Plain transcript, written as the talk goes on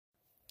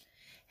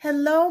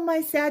Hello, my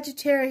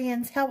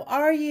Sagittarians. How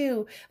are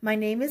you? My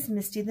name is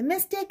Misty the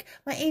Mystic.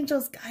 My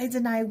angels, guides,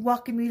 and I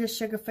welcome you to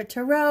Sugarfoot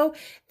Tarot.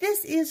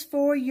 This is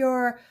for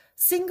your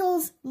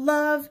singles,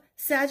 love,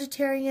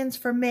 Sagittarians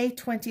for May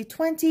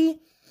 2020.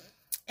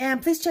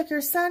 And please check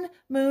your sun,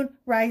 moon,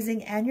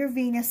 rising, and your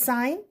Venus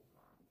sign.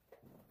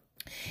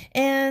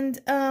 And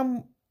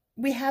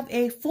we have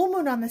a full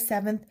moon on the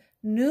 7th,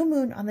 new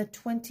moon on the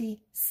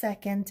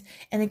 22nd,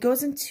 and it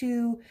goes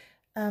into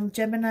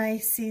Gemini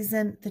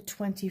season the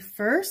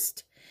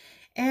 21st.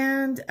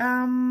 And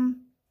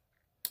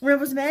when I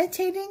was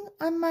meditating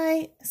on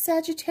my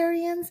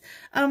Sagittarians,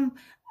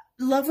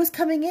 love was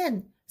coming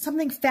in,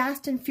 something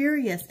fast and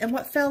furious. And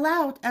what fell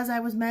out as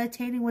I was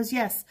meditating was,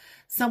 yes,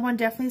 someone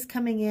definitely is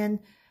coming in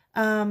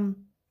for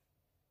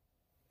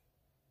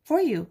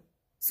you.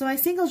 So my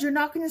singles, you're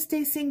not going to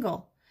stay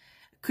single.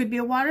 Could be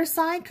a water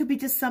sign, could be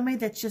just somebody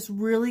that's just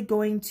really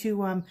going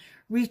to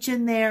reach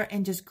in there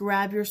and just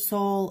grab your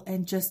soul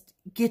and just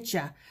get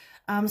you.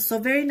 So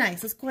very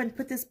nice. Let's go ahead and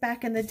put this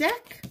back in the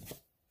deck.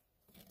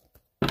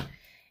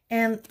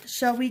 And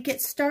shall we get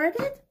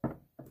started?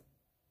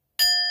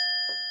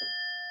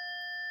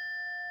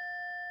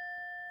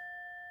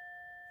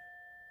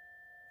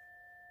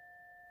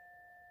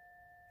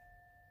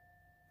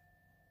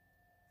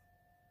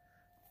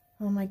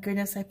 Oh my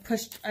goodness, I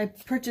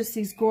purchased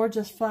these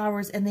gorgeous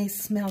flowers and they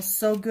smell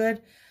so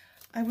good.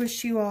 I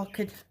wish you all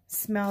could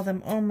smell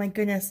them. Oh my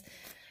goodness.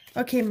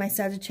 Okay, my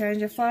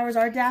Sagittarians, your flowers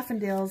are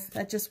daffodils.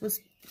 That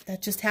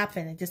just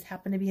happened. It just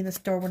happened to be in the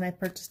store when I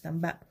purchased them.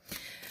 But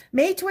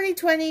May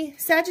 2020,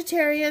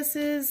 Sagittarius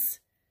is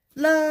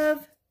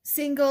love,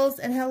 singles,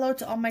 and hello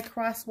to all my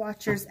cross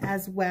watchers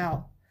as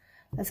well.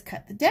 Let's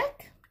cut the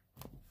deck.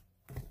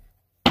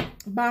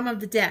 Bottom of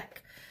the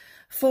deck.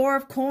 4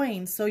 of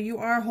coins. So you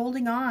are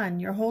holding on.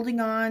 You're holding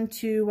on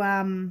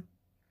to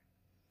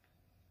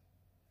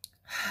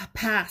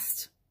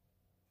past.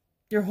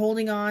 You're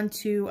holding on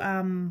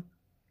to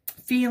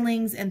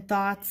feelings and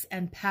thoughts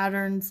and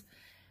patterns.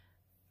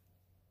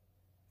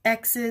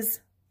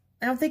 Exes.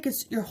 I don't think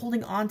it's you're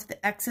holding on to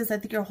the exes. I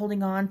think you're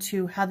holding on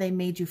to how they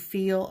made you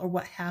feel or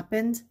what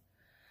happened.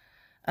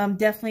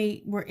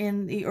 Definitely we're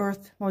in the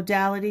earth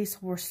modality, so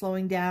we're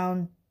slowing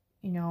down.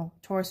 You know,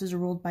 Tauruses are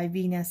ruled by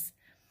Venus.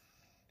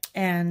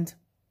 And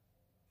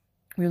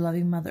we're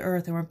loving Mother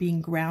Earth and we're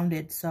being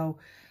grounded. So,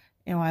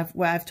 you know,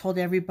 what I've told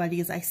everybody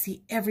is I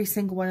see every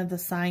single one of the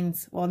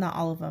signs, well, not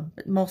all of them,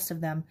 but most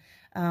of them,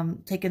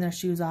 taking their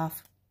shoes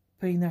off,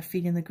 putting their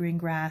feet in the green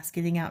grass,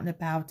 getting out and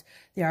about.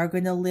 They are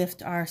going to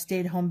lift our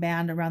stay-at-home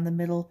ban around the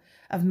middle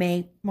of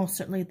May, most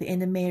certainly at the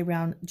end of May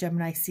around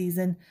Gemini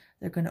season.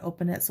 They're going to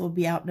open it, so we'll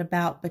be out and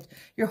about. But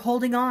you're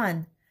holding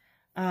on.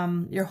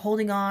 You're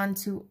holding on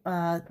to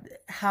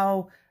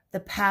how the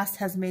past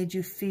has made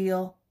you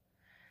feel.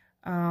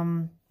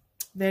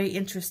 Very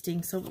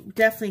interesting. So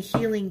definitely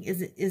healing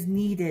is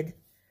needed.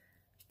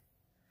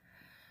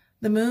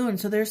 The moon.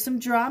 So there's some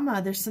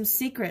drama. There's some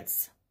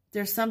secrets.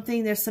 There's some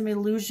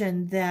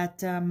illusion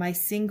that my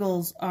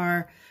singles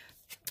are,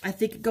 I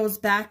think it goes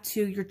back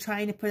to you're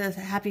trying to put a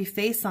happy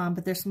face on,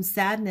 but there's some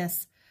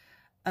sadness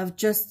of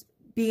just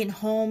being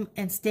home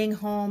and staying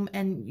home,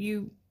 and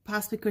you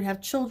possibly could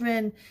have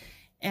children,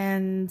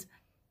 and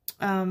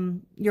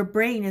your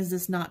brain is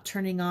just not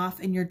turning off,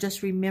 and you're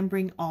just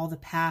remembering all the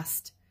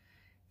past.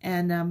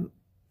 And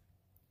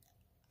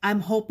I'm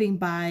hoping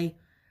by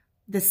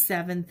the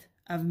 7th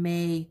of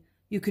May,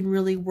 you can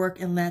really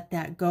work and let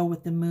that go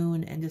with the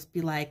moon and just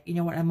be like, you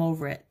know what, I'm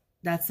over it.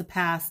 That's the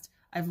past.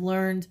 I've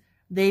learned.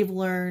 They've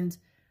learned.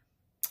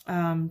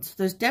 So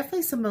there's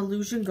definitely some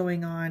illusion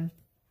going on.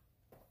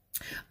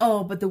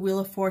 Oh, but the Wheel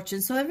of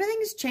Fortune. So everything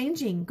is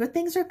changing. Good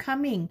things are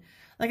coming.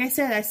 Like I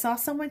said, I saw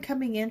someone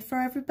coming in for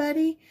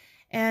everybody.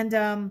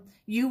 And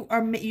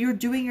you're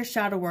doing your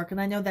shadow work. And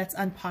I know that's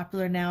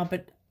unpopular now,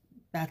 but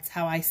that's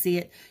how I see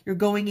it. You're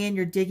going in,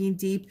 you're digging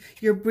deep.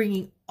 You're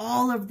bringing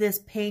all of this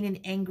pain and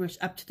anguish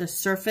up to the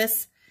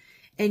surface.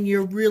 And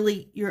you're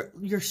really,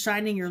 you're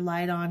shining your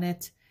light on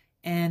it.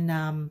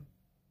 And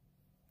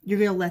you're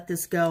going to let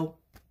this go.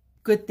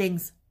 Good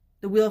things.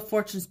 The Wheel of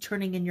Fortune is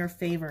turning in your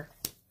favor.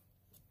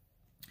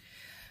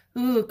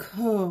 Ooh,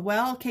 cool.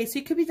 Well, okay, so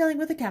you could be dealing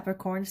with a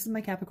Capricorn. This is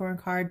my Capricorn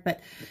card, but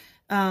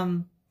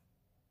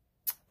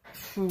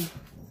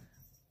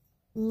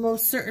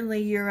most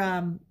certainly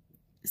you're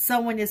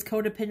someone is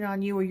codependent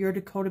on you, or you're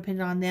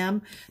codependent on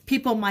them.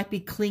 People might be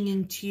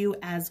clinging to you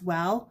as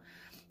well.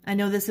 I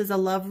know this is a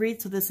love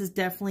read, so this is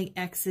definitely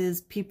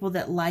exes, people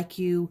that like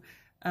you.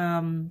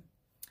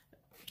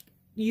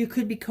 You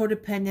could be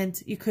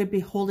codependent. You could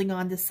be holding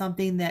on to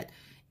something that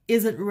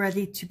isn't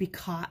ready to be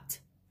caught.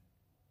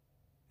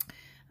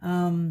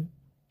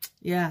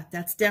 Yeah,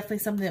 that's definitely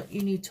something that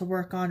you need to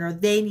work on, or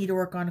they need to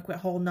work on to quit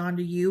holding on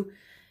to you.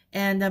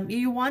 And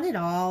you want it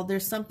all.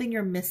 There's something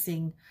you're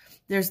missing.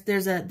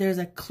 There's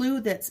a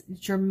clue that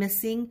you're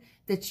missing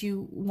that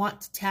you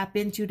want to tap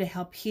into to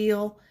help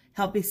heal,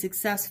 help be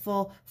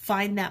successful,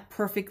 find that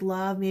perfect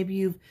love.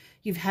 Maybe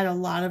you've had a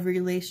lot of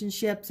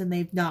relationships and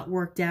they've not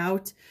worked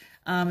out.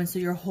 And so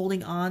you're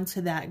holding on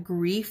to that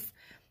grief.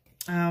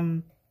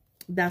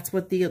 That's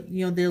what the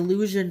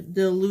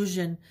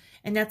illusion,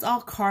 and that's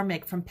all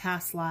karmic from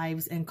past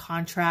lives and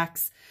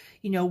contracts.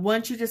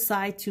 Once you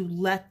decide to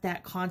let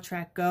that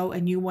contract go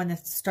and you want to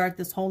start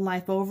this whole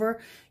life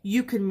over,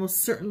 you can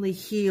most certainly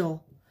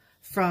heal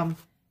from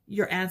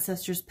your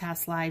ancestors'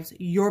 past lives,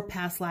 your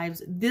past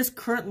lives, this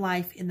current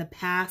life in the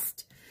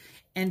past,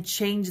 and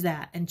change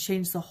that and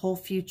change the whole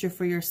future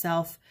for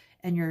yourself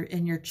and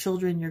your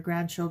children, your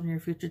grandchildren, your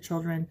future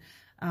children.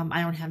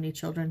 I don't have any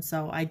children,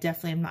 so I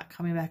definitely am not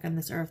coming back on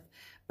this earth.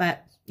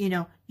 But,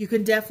 you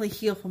can definitely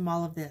heal from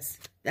all of this.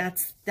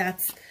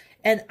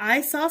 And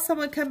I saw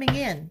someone coming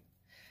in.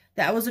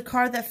 That was a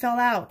card that fell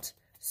out.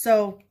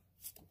 So,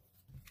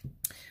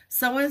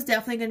 someone is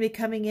definitely going to be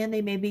coming in.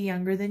 They may be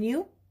younger than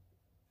you.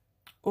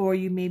 Or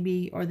they may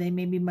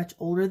be much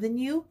older than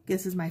you.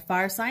 This is my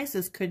fire sign, so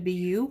this could be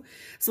you.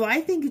 So I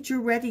think that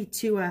you're ready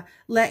to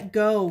let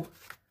go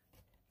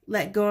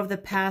of the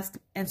past.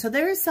 And so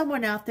there is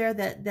someone out there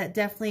that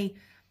definitely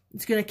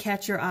is going to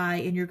catch your eye,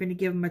 and you're going to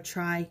give them a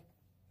try.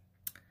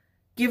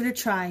 Give it a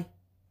try.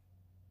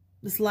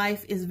 This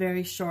life is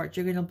very short.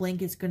 You're going to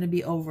blink, it's going to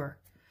be over.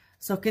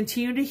 So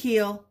continue to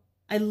heal.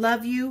 I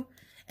love you.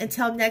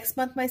 Until next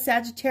month, my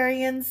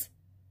Sagittarians,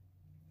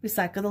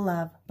 recycle the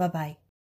love. Bye-bye.